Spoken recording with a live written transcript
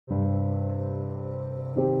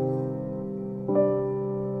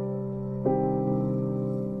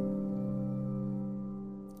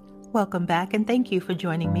Welcome back, and thank you for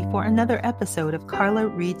joining me for another episode of Carla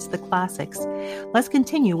Reads the Classics. Let's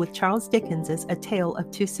continue with Charles Dickens' A Tale of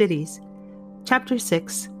Two Cities. Chapter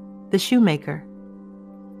 6, The Shoemaker.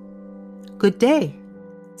 "Good day,"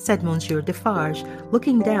 said Monsieur Defarge,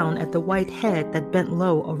 looking down at the white head that bent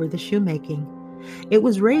low over the shoemaking. It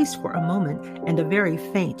was raised for a moment, and a very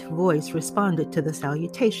faint voice responded to the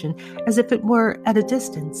salutation, as if it were at a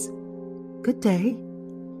distance. "Good day."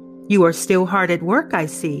 "You are still hard at work, I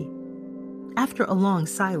see." After a long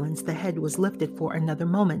silence, the head was lifted for another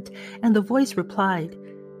moment, and the voice replied,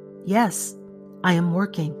 "Yes, I am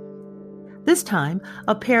working." This time,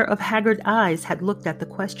 a pair of haggard eyes had looked at the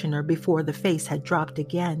questioner before the face had dropped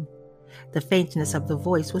again. The faintness of the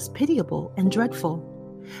voice was pitiable and dreadful.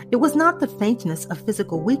 It was not the faintness of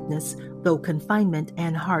physical weakness, though confinement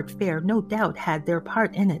and hard fare no doubt had their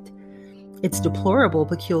part in it. Its deplorable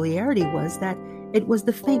peculiarity was that it was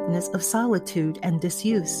the faintness of solitude and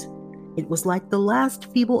disuse. It was like the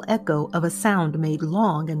last feeble echo of a sound made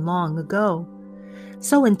long and long ago.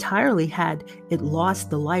 So entirely had it lost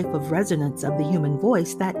the life of resonance of the human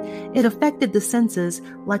voice that it affected the senses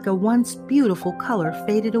like a once beautiful color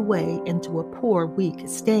faded away into a poor weak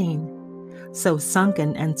stain. So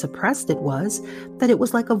sunken and suppressed it was that it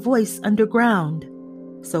was like a voice underground.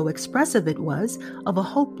 So expressive it was of a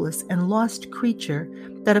hopeless and lost creature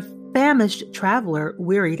that a famished traveler,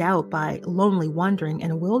 wearied out by lonely wandering in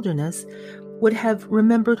a wilderness, would have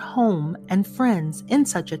remembered home and friends in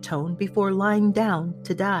such a tone before lying down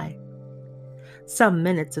to die. Some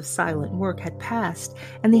minutes of silent work had passed,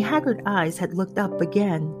 and the haggard eyes had looked up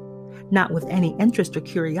again, not with any interest or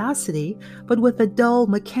curiosity, but with a dull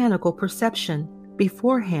mechanical perception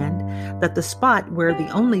beforehand that the spot where the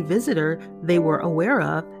only visitor they were aware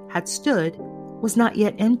of had stood was not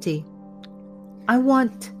yet empty. "I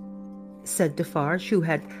want," said Defarge, who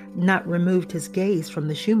had not removed his gaze from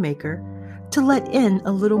the shoemaker, "to let in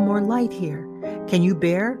a little more light here. Can you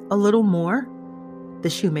bear a little more?"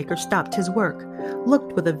 The shoemaker stopped his work,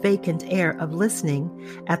 looked with a vacant air of listening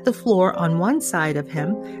at the floor on one side of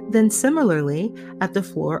him, then similarly at the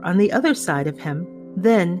floor on the other side of him,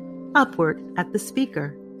 then upward at the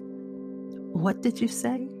speaker. "What did you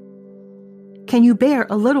say?" "Can you bear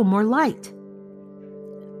a little more light?"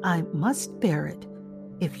 "I must bear it,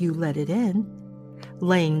 if you let it in,"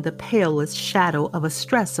 laying the palest shadow of a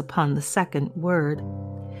stress upon the second word.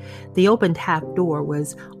 The opened half door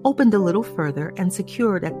was opened a little further and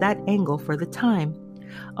secured at that angle for the time.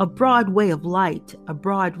 A broad ray of light,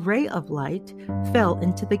 fell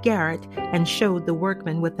into the garret and showed the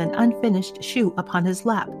workman with an unfinished shoe upon his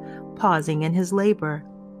lap, pausing in his labor.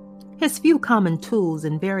 His few common tools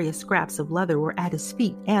and various scraps of leather were at his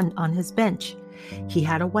feet and on his bench. He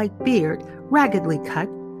had a white beard, raggedly cut,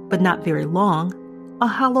 but not very long, a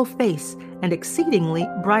hollow face, and exceedingly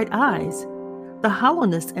bright eyes. The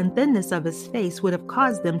hollowness and thinness of his face would have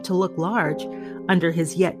caused them to look large, under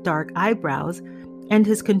his yet dark eyebrows, and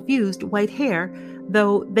his confused white hair,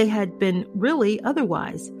 though they had been really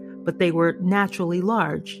otherwise, but they were naturally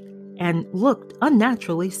large, and looked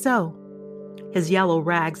unnaturally so. His yellow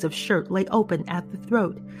rags of shirt lay open at the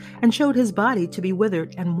throat, and showed his body to be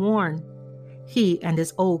withered and worn. He and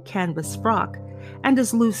his old canvas frock, and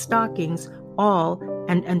his loose stockings, all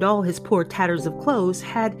his poor tatters of clothes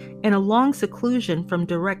had, in a long seclusion from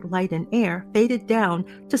direct light and air, faded down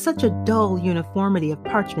to such a dull uniformity of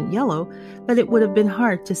parchment yellow that it would have been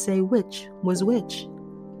hard to say which was which.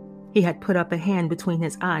 He had put up a hand between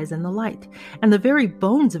his eyes and the light, and the very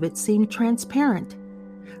bones of it seemed transparent.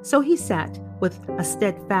 So he sat, with a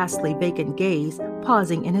steadfastly vacant gaze,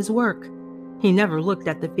 pausing in his work. He never looked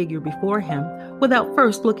at the figure before him, without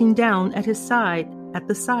first looking down at the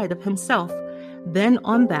side of himself, then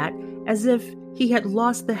on that, as if he had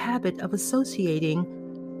lost the habit of associating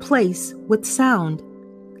place with sound.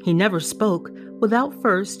 He never spoke, without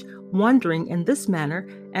first wondering in this manner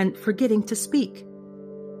and forgetting to speak.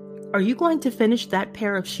 "Are you going to finish that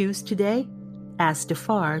pair of shoes today?" asked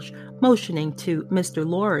Defarge, motioning to Mr.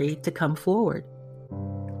 Lorry to come forward.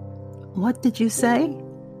 "What did you say?"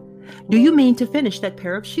 "Do you mean to finish that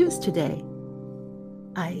pair of shoes today?"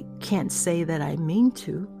 "I can't say that I mean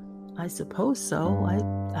to. I suppose so.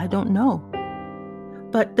 I don't know."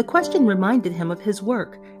 But the question reminded him of his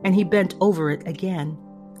work, and he bent over it again.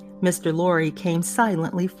 Mr. Lorry came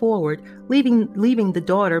silently forward, leaving the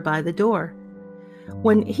daughter by the door.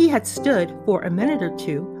 When he had stood for a minute or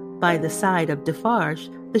two by the side of Defarge,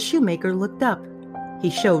 the shoemaker looked up. He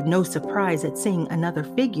showed no surprise at seeing another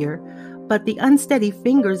figure, but the unsteady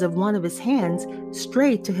fingers of one of his hands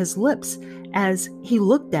strayed to his lips as he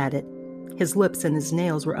looked at it. His lips and his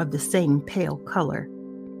nails were of the same pale color.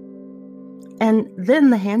 And then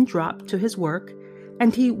the hand dropped to his work,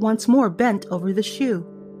 and he once more bent over the shoe.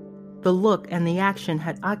 The look and the action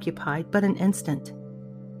had occupied but an instant.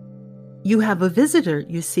 "You have a visitor,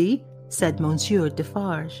 you see," said Monsieur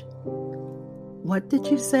Defarge. "What did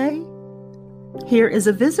you say?" "Here is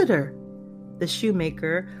a visitor." The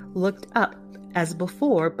shoemaker looked up as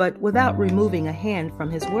before, but without removing a hand from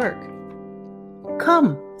his work.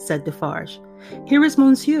 "Come," said Defarge. "Here is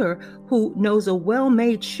Monsieur, who knows a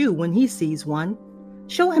well-made shoe when he sees one.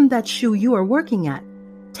 Show him that shoe you are working at.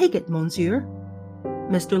 Take it, Monsieur."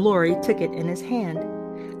 Mr. Lorry took it in his hand.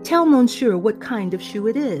 "Tell Monsieur what kind of shoe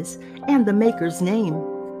it is, and the maker's name."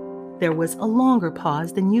 There was a longer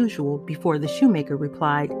pause than usual before the shoemaker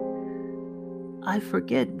replied, "I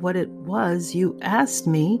forget what it was you asked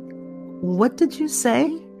me. What did you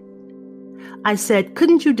say?" "I said,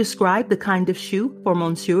 couldn't you describe the kind of shoe for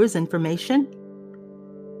Monsieur's information?"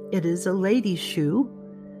 "It is a lady's shoe.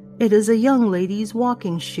 It is a young lady's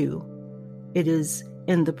walking shoe. It is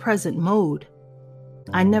in the present mode.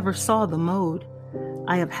 I never saw the mode.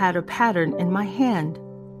 I have had a pattern in my hand."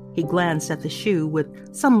 He glanced at the shoe with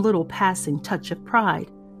some little passing touch of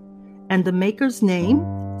pride. "And the maker's name?"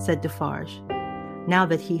 said Defarge. Now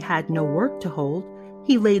that he had no work to hold,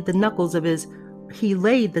 he laid the knuckles of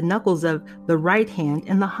the right hand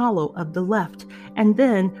in the hollow of the left, and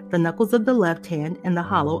then the knuckles of the left hand in the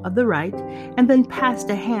hollow of the right, and then passed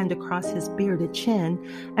a hand across his bearded chin,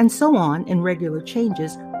 and so on in regular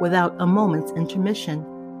changes without a moment's intermission.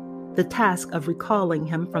 The task of recalling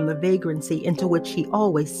him from the vagrancy into which he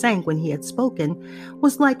always sank when he had spoken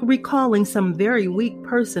was like recalling some very weak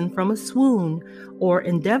person from a swoon, or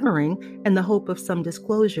endeavoring, in the hope of some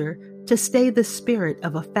disclosure, to stay the spirit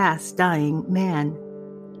of a fast-dying man.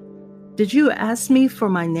 "Did you ask me for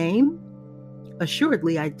my name?"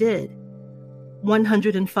 "Assuredly I did."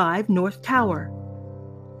 105 North Tower."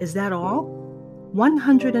 "Is that all?"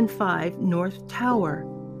 105 North Tower."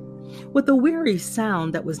 With a weary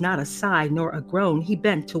sound that was not a sigh nor a groan, he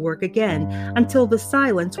bent to work again, until the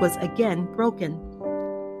silence was again broken.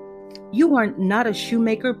 "You are not a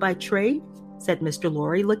shoemaker by trade?" said Mr.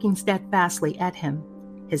 Lorry, looking steadfastly at him.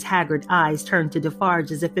 His haggard eyes turned to Defarge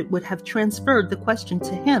as if it would have transferred the question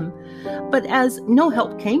to him, but as no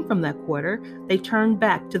help came from that quarter, they turned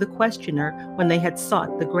back to the questioner when they had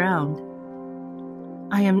sought the ground.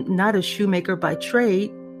 "I am not a shoemaker by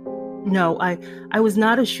trade. No, I was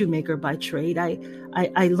not a shoemaker by trade.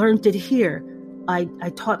 I learned it here. I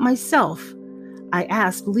taught myself. I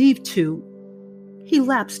asked leave to." He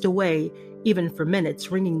lapsed away, even for minutes,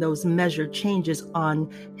 ringing those measured changes on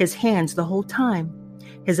his hands the whole time.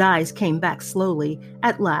 His eyes came back slowly,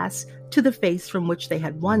 at last, to the face from which they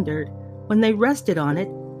had wandered. When they rested on it,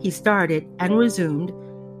 he started and resumed,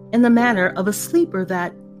 in the manner of a sleeper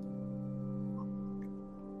that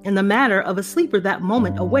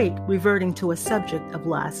moment awake, reverting to a subject of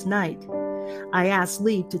last night. "I asked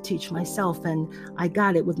leave to teach myself, and I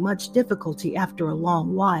got it with much difficulty after a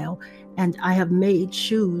long while, and I have made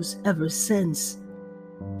shoes ever since."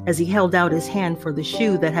 As he held out his hand for the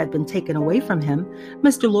shoe that had been taken away from him,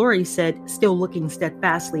 Mr. Lorry said, still looking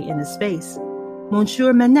steadfastly in his face,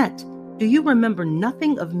 "Monsieur Manette, do you remember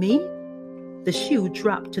nothing of me?" The shoe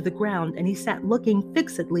dropped to the ground, and he sat looking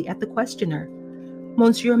fixedly at the questioner.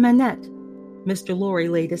 "Monsieur Manette," Mr. Lorry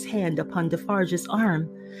laid his hand upon Defarge's arm,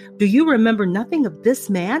 "do you remember nothing of this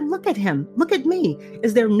man? Look at him. Look at me.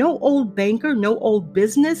 Is there no old banker, no old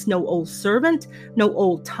business, no old servant, no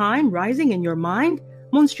old time rising in your mind?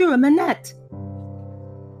 Monsieur Manette!"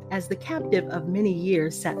 As the captive of many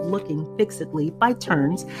years sat looking fixedly, by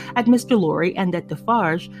turns, at Mr. Lorry and at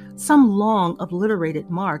Defarge, some long obliterated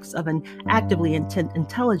marks of an actively intent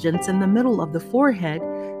intelligence in the middle of the forehead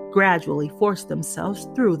gradually forced themselves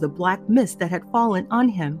through the black mist that had fallen on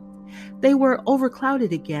him. They were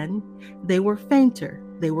overclouded again. They were fainter.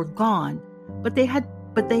 They were gone. But they had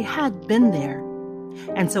been there.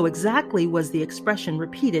 And so exactly was the expression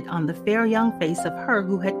repeated on the fair young face of her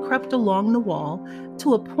who had crept along the wall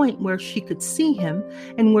to a point where she could see him,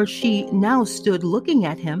 and where she now stood looking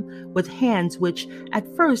at him with hands which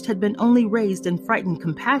at first had been only raised in frightened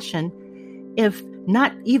compassion, if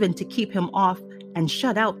not even to keep him off and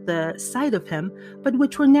shut out the sight of him, but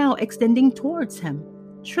which were now extending towards him,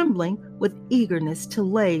 trembling with eagerness to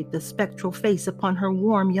lay the spectral face upon her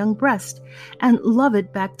warm young breast and love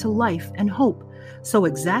it back to life and hope. So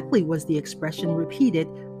exactly was the expression repeated,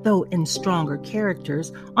 though in stronger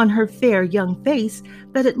characters, on her fair young face,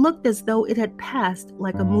 that it looked as though it had passed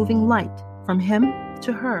like a moving light from him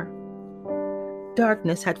to her.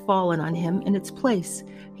 Darkness had fallen on him in its place.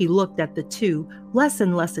 He looked at the two less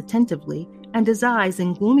and less attentively, and his eyes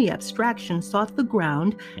in gloomy abstraction sought the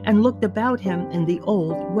ground and looked about him in the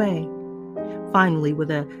old way. Finally,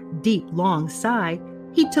 with a deep, long sigh,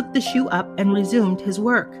 he took the shoe up and resumed his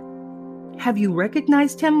work. "Have you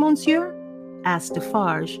recognized him, monsieur?" asked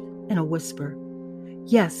Defarge in a whisper.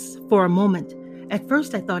 "Yes, for a moment. At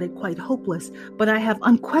first I thought it quite hopeless, but I have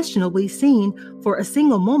unquestionably seen, for a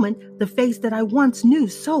single moment, the face that I once knew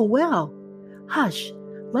so well. Hush!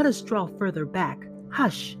 Let us draw further back.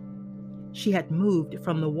 Hush!" She had moved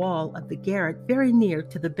from the wall of the garret very near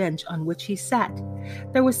to the bench on which he sat.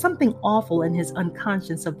 There was something awful in his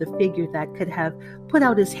unconscious of the figure that could have put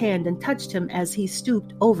out his hand and touched him as he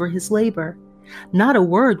stooped over his labor. Not a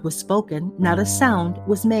word was spoken, not a sound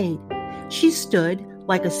was made. She stood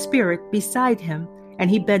like a spirit beside him, and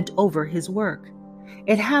he bent over his work.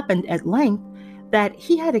 It happened at length that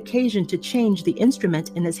he had occasion to change the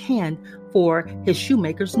instrument in his hand for his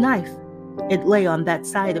shoemaker's knife. It lay on that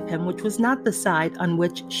side of him which was not the side on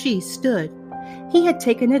which she stood. He had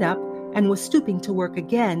taken it up and was stooping to work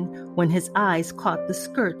again when his eyes caught the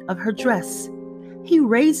skirt of her dress. He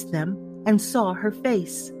raised them and saw her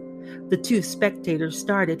face. The two spectators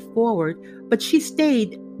started forward, but she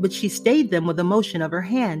stayed them with a motion of her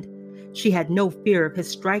hand. She had no fear of his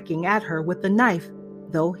striking at her with the knife,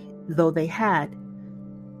 though they had.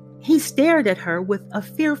 He stared at her with a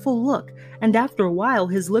fearful look, and after a while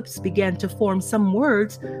his lips began to form some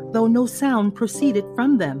words, though no sound proceeded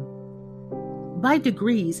from them. By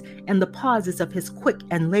degrees, in the pauses of his quick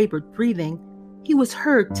and labored breathing, he was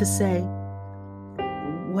heard to say,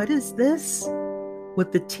 "What is this?"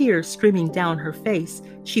 With the tears streaming down her face,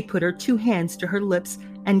 she put her two hands to her lips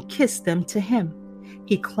and kissed them to him.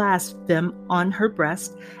 He clasped them on her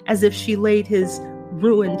breast as if she laid his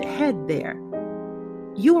ruined head there.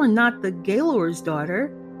 "You are not the gaoler's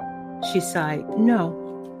daughter?" She sighed. "No."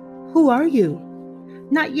 "Who are you?"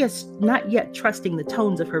 Not yet trusting the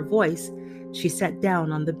tones of her voice, she sat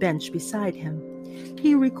down on the bench beside him.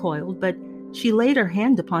 He recoiled, but she laid her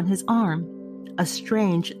hand upon his arm. A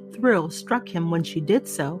strange thrill struck him when she did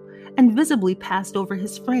so, and visibly passed over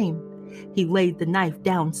his frame. He laid the knife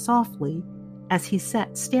down softly as he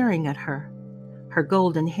sat staring at her. Her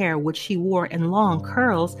golden hair, which she wore in long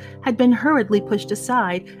curls, had been hurriedly pushed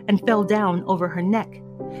aside and fell down over her neck.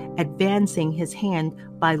 Advancing his hand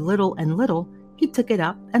by little and little, he took it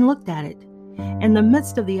up and looked at it. In the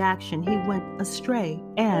midst of the action, he went astray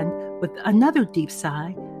and, with another deep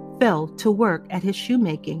sigh, fell to work at his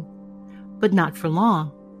shoemaking. But not for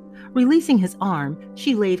long. Releasing his arm,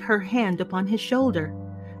 she laid her hand upon his shoulder.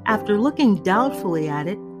 After looking doubtfully at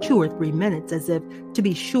it 2 or 3 minutes, as if to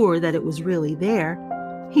be sure that it was really there,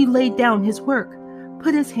 he laid down his work,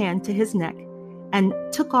 put his hand to his neck, and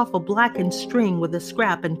took off a blackened string with a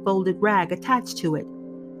scrap and folded rag attached to it.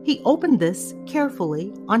 He opened this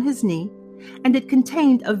carefully on his knee, and it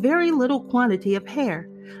contained a very little quantity of hair,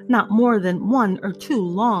 not more than 1 or 2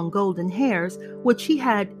 long golden hairs, which he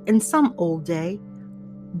had in some old day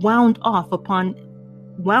wound off upon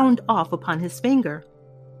his finger.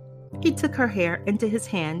 He took her hair into his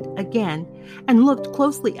hand again and looked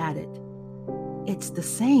closely at it. "It's the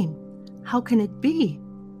same. How can it be?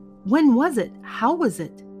 When was it? How was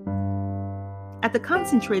it?" At the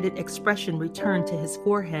concentrated expression returned to his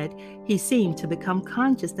forehead, he seemed to become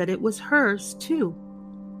conscious that it was hers too.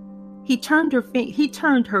 He turned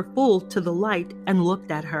her full to the light and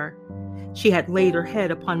looked at her. She had laid her head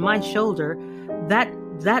upon my shoulder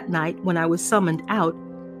that night when I was summoned out.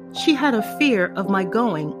 She had a fear of my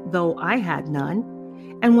going, though I had none,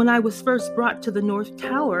 and when I was first brought to the North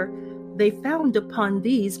Tower, they found upon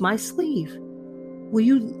these my sleeve. "Will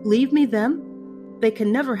you leave me them? They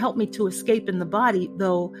can never help me to escape in the body,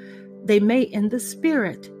 though they may in the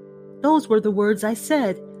spirit." Those were the words I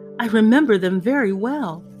said. I remember them very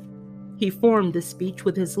well. He formed this speech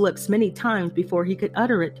with his lips many times before he could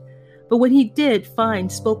utter it, but when he did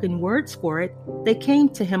find spoken words for it, they came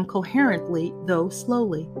to him coherently, though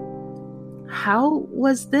slowly. "How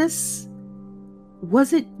was this?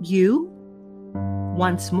 Was it you?"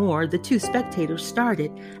 Once more the 2 spectators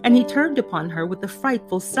started, and he turned upon her with a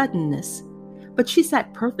frightful suddenness. But she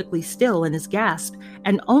sat perfectly still in his grasp,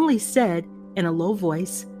 and only said in a low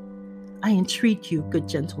voice, "I entreat you, good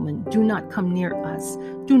gentleman, do not come near us.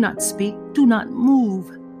 Do not speak, do not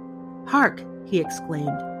move." "Hark!" he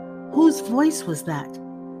exclaimed. "Whose voice was that?"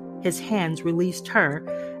 His hands released her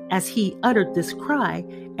as he uttered this cry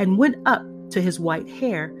and went up to his white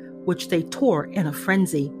hair, which they tore in a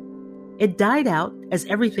frenzy. It died out, as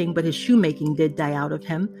everything but his shoemaking did die out of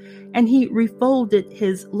him, and he refolded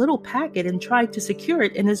his little packet and tried to secure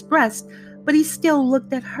it in his breast, but he still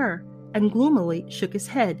looked at her and gloomily shook his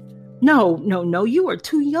head. No, no, no, you are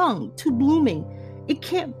too young, too blooming. It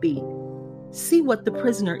can't be. See what the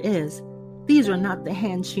prisoner is. These are not the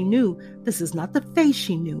hands she knew. This is not the face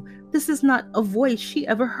she knew. This is not a voice she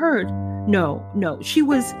ever heard. No, no, she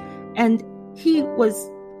was, and he was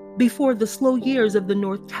before the slow years of the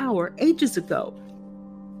North Tower, ages ago.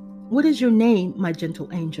 What is your name, my gentle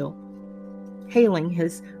angel? Hailing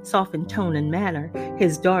his softened tone and manner,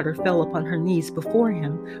 his daughter fell upon her knees before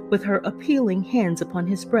him, with her appealing hands upon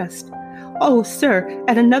his breast. Oh, sir,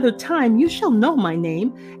 at another time you shall know my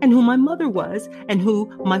name, and who my mother was, and who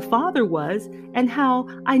my father was, and how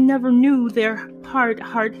I never knew their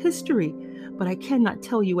hard history. But I cannot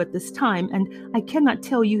tell you at this time, and I cannot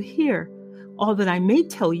tell you here. All that I may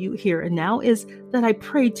tell you here and now is that I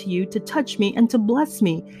pray to you to touch me and to bless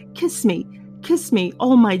me. Kiss me, kiss me,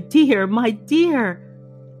 oh my dear, my dear.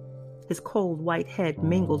 His cold white head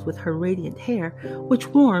mingled with her radiant hair, which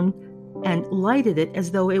warmed and lighted it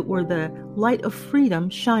as though it were the light of freedom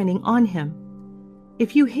shining on him.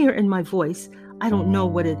 If you hear in my voice, I don't know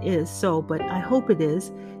what it is but I hope it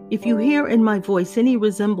is, if you hear in my voice any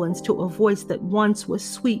resemblance to a voice that once was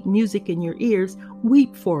sweet music in your ears,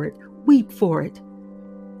 weep for it, weep for it.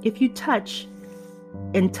 If you touch,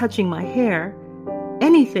 in touching my hair,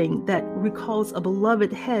 anything that recalls a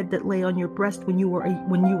beloved head that lay on your breast when you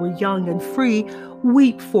were young and free,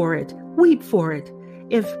 weep for it, weep for it.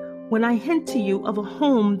 If when I hint to you of a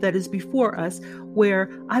home that is before us, where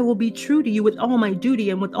I will be true to you with all my duty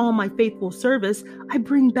and with all my faithful service, I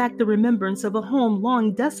bring back the remembrance of a home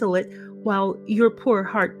long desolate, while your poor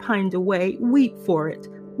heart pined away, weep for it,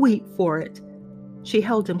 weep for it. She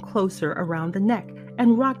held him closer around the neck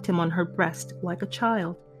and rocked him on her breast like a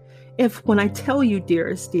child. If, when I tell you,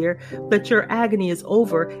 dearest dear, that your agony is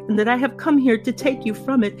over, and that I have come here to take you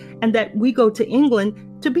from it, and that we go to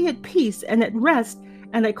England to be at peace and at rest,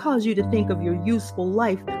 and I cause you to think of your useful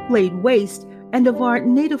life laid waste, and of our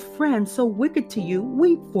native friends so wicked to you,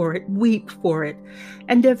 weep for it, weep for it.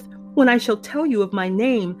 And if, when I shall tell you of my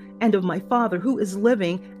name, and of my father who is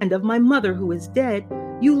living, and of my mother who is dead,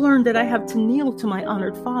 you learn that I have to kneel to my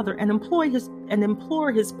honored father and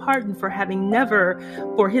implore his pardon for having never,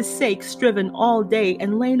 for his sake, striven all day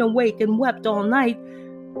and lain awake and wept all night,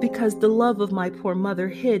 because the love of my poor mother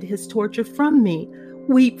hid his torture from me.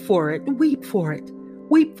 Weep for it, weep for it.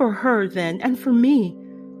 Weep for her, then, and for me.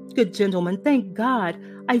 Good gentleman, thank God.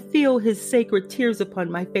 I feel his sacred tears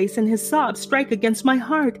upon my face, and his sobs strike against my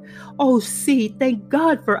heart. Oh, see, thank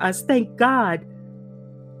God for us, thank God.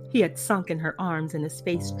 He had sunk in her arms, and his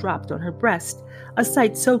face dropped on her breast, a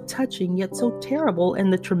sight so touching yet so terrible in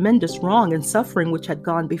the tremendous wrong and suffering which had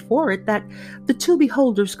gone before it, that the two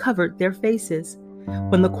beholders covered their faces.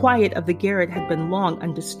 When the quiet of the garret had been long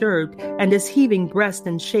undisturbed, and his heaving breast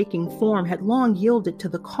and shaking form had long yielded to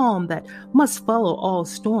the calm that must follow all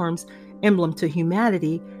storms, emblem to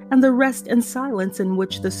humanity, and the rest and silence in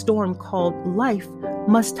which the storm called life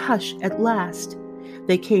must hush at last,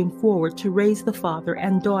 they came forward to raise the father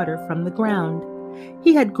and daughter from the ground.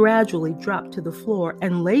 He had gradually dropped to the floor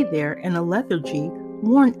and lay there in a lethargy,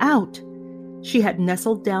 worn out. She had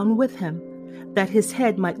nestled down with him, that his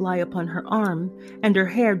head might lie upon her arm, and her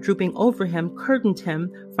hair drooping over him curtained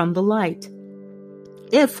him from the light.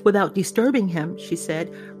 If, without disturbing him, she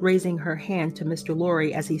said, raising her hand to Mr.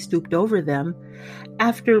 Lorry as he stooped over them,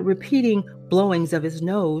 after repeating blowings of his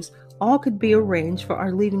nose, all could be arranged for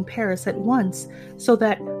our leaving Paris at once, so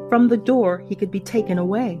that from the door he could be taken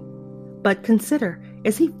away. But consider,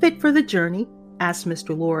 is he fit for the journey? Asked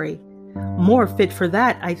Mr. Lorry. More fit for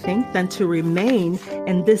that, I think, than to remain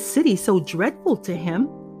in this city so dreadful to him.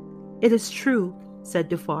 It is true, said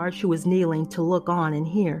Defarge, who was kneeling to look on and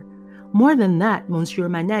hear. More than that, Monsieur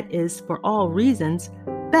Manette is, for all reasons,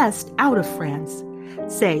 best out of France.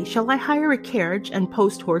 Say, shall I hire a carriage and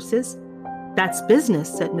post horses? That's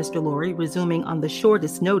business, said Mr. Lorry, resuming on the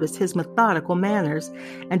shortest notice his methodical manners,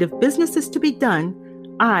 and if business is to be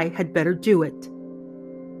done, I had better do it.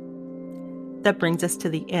 That brings us to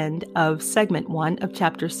the end of Segment 1 of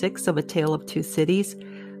Chapter 6 of A Tale of Two Cities.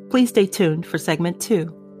 Please stay tuned for Segment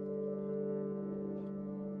 2.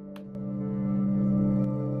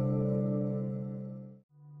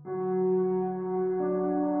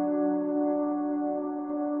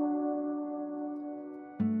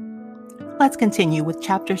 Let's continue with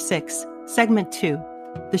Chapter 6, Segment 2,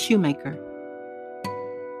 The Shoemaker.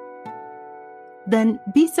 Then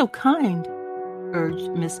be so kind, urged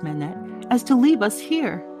Miss Manette, as to leave us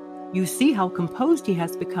here. You see how composed he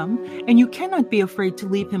has become, and you cannot be afraid to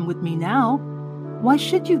leave him with me now. Why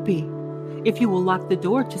should you be? If you will lock the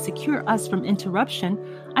door to secure us from interruption,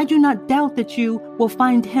 I do not doubt that you will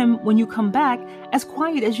find him, when you come back, as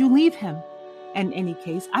quiet as you leave him. In any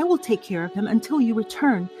case, I will take care of him until you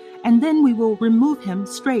return, and then we will remove him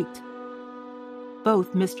straight."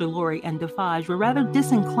 Both Mr. Lorry and Defarge were rather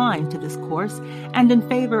disinclined to this course, and in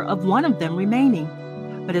favor of one of them remaining.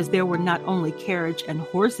 But as there were not only carriage and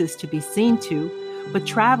horses to be seen to, but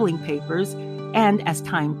traveling papers, and as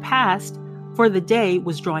time passed, for the day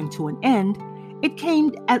was drawing to an end, it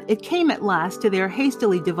came at last to their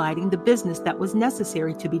hastily dividing the business that was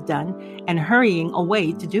necessary to be done, and hurrying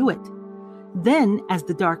away to do it. Then, as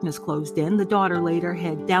the darkness closed in, the daughter laid her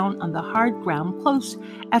head down on the hard ground close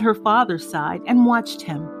at her father's side and watched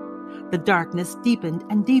him. The darkness deepened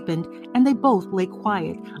and deepened, and they both lay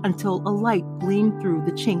quiet until a light gleamed through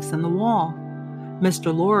the chinks in the wall.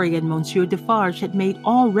 Mr. Lorry and Monsieur Defarge had made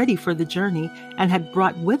all ready for the journey, and had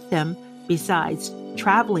brought with them, besides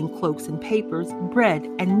traveling cloaks and papers, bread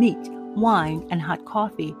and meat, wine and hot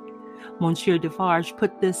coffee. Monsieur Defarge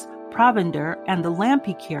put this provender and the lamp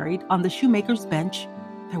he carried on the shoemaker's bench.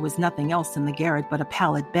 There was nothing else in the garret but a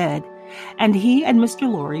pallet bed, and he and Mr.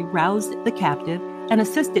 Lorry roused the captive and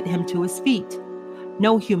assisted him to his feet.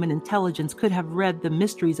 No human intelligence could have read the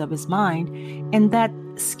mysteries of his mind in that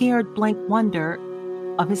scared blank wonder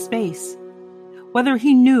of his face. Whether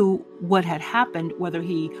he knew what had happened, whether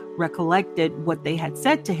he recollected what they had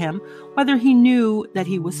said to him, whether he knew that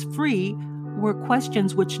he was free, were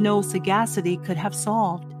questions which no sagacity could have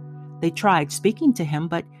solved. They tried speaking to him,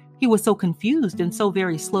 but he was so confused and so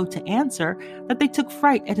very slow to answer that they took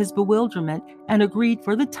fright at his bewilderment and agreed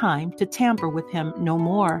for the time to tamper with him no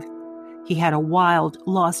more. He had a wild,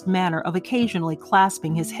 lost manner of occasionally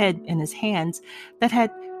clasping his head in his hands that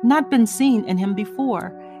had not been seen in him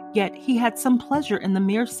before, yet he had some pleasure in the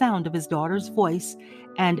mere sound of his daughter's voice,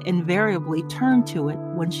 and invariably turned to it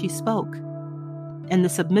when she spoke. In the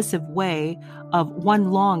submissive way of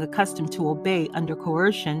one long accustomed to obey under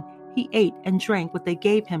coercion, he ate and drank what they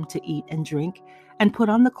gave him to eat and drink, and put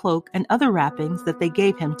on the cloak and other wrappings that they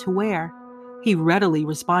gave him to wear. He readily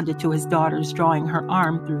responded to his daughter's drawing her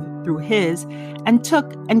arm through his, and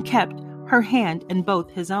took and kept her hand in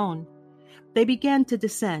both his own. They began to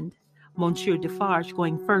descend, Monsieur Defarge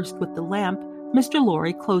going first with the lamp, Mr.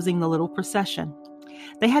 Lorry closing the little procession.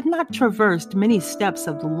 They had not traversed many steps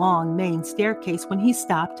of the long main staircase when he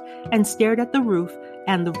stopped and stared at the roof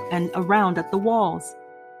and around at the walls.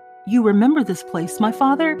 "You remember this place, my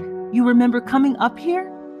father? You remember coming up here?"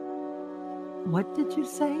 "What did you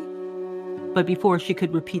say?" But before she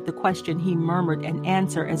could repeat the question, he murmured an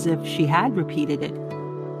answer as if she had repeated it.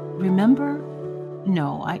 "Remember?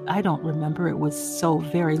 No, I don't remember. It was so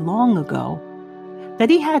very long ago."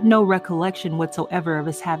 That he had no recollection whatsoever of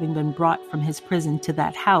his having been brought from his prison to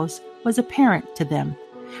that house was apparent to them.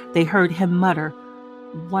 They heard him mutter,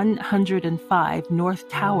 105 North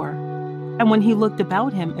Tower, and when he looked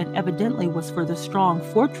about him, it evidently was for the strong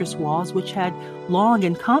fortress walls which had long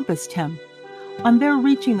encompassed him. On their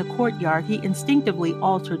reaching the courtyard, he instinctively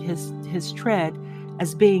altered his tread,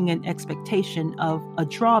 as being in expectation of a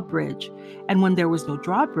drawbridge, and when there was no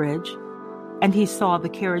drawbridge, and he saw the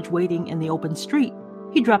carriage waiting in the open street,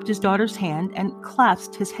 he dropped his daughter's hand and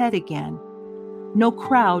clasped his head again. No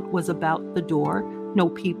crowd was about the door, no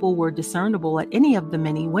people were discernible at any of the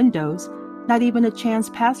many windows, not even a chance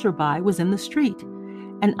passerby was in the street.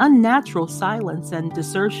 An unnatural silence and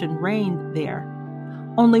desertion reigned there.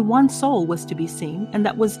 Only one soul was to be seen, and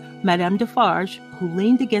that was Madame Defarge, who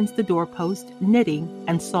leaned against the doorpost, knitting,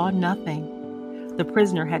 and saw nothing. The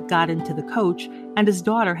prisoner had got into the coach, and his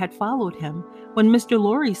daughter had followed him, when Mr.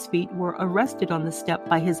 Lorry's feet were arrested on the step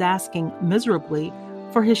by his asking miserably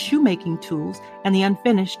for his shoemaking tools and the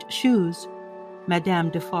unfinished shoes. Madame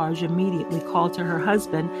Defarge immediately called to her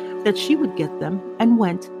husband that she would get them, and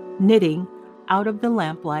went, knitting, out of the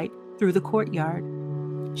lamplight through the courtyard.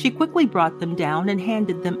 She quickly brought them down and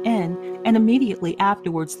handed them in, and immediately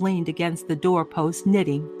afterwards leaned against the doorpost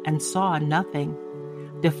knitting, and saw nothing.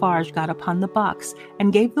 Defarge got upon the box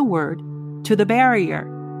and gave the word, "To the barrier."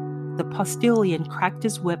 The postilion cracked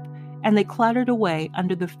his whip, and they clattered away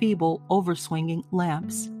under the feeble, overswinging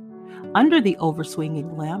lamps. Under the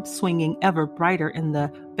overswinging lamps, swinging ever brighter in the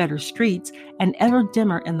better streets, and ever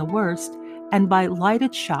dimmer in the worst, and by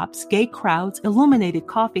lighted shops, gay crowds, illuminated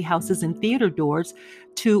coffee houses, and theater doors,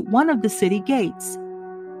 to one of the city gates.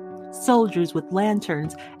 Soldiers with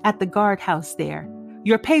lanterns at the guardhouse there.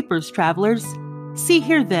 "Your papers, travelers." "See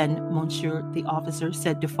here, then, monsieur," the officer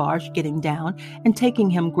said, Defarge getting down and taking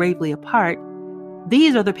him gravely apart.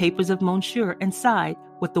 "These are the papers of monsieur inside,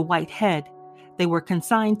 with the white head. They were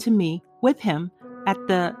consigned to me, with him, at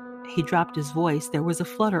the—" He dropped his voice. There was a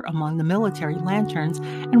flutter among the military lanterns,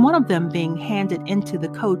 and one of them being handed into the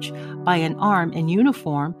coach by an arm in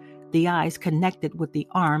uniform, the eyes connected with the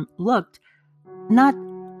arm looked, not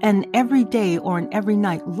an every day or an every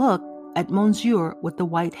night look at Monsieur with the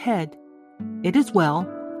white head. It is well.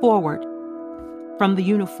 Forward. From the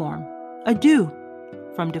uniform. Adieu.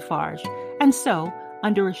 From Defarge. And so,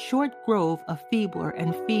 under a short grove of feebler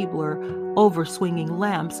and feebler over-swinging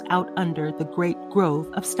lamps out under the great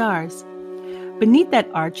grove of stars. Beneath that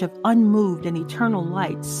arch of unmoved and eternal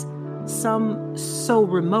lights, some so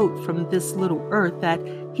remote from this little earth that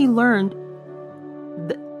he learned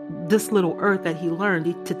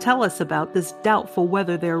to tell us about, this doubtful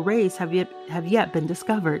whether their rays have yet been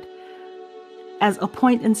discovered. As a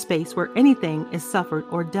point in space where anything is suffered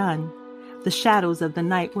or done, the shadows of the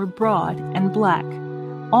night were broad and black.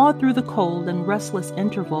 All through the cold and restless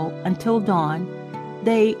interval until dawn,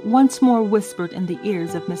 they once more whispered in the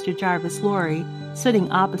ears of Mr. Jarvis Lorry, sitting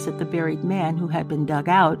opposite the buried man who had been dug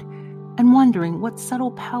out, and wondering what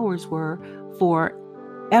subtle powers were for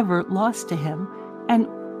ever lost to him, and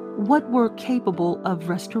what were capable of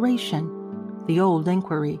restoration. The old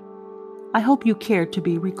inquiry, I hope you care to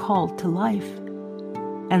be recalled to life.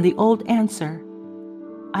 And the old answer,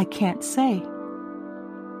 I can't say.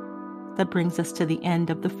 That brings us to the end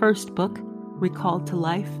of the first book, Recalled to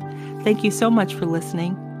Life. Thank you so much for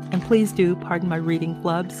listening, and please do pardon my reading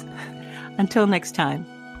flubs. Until next time.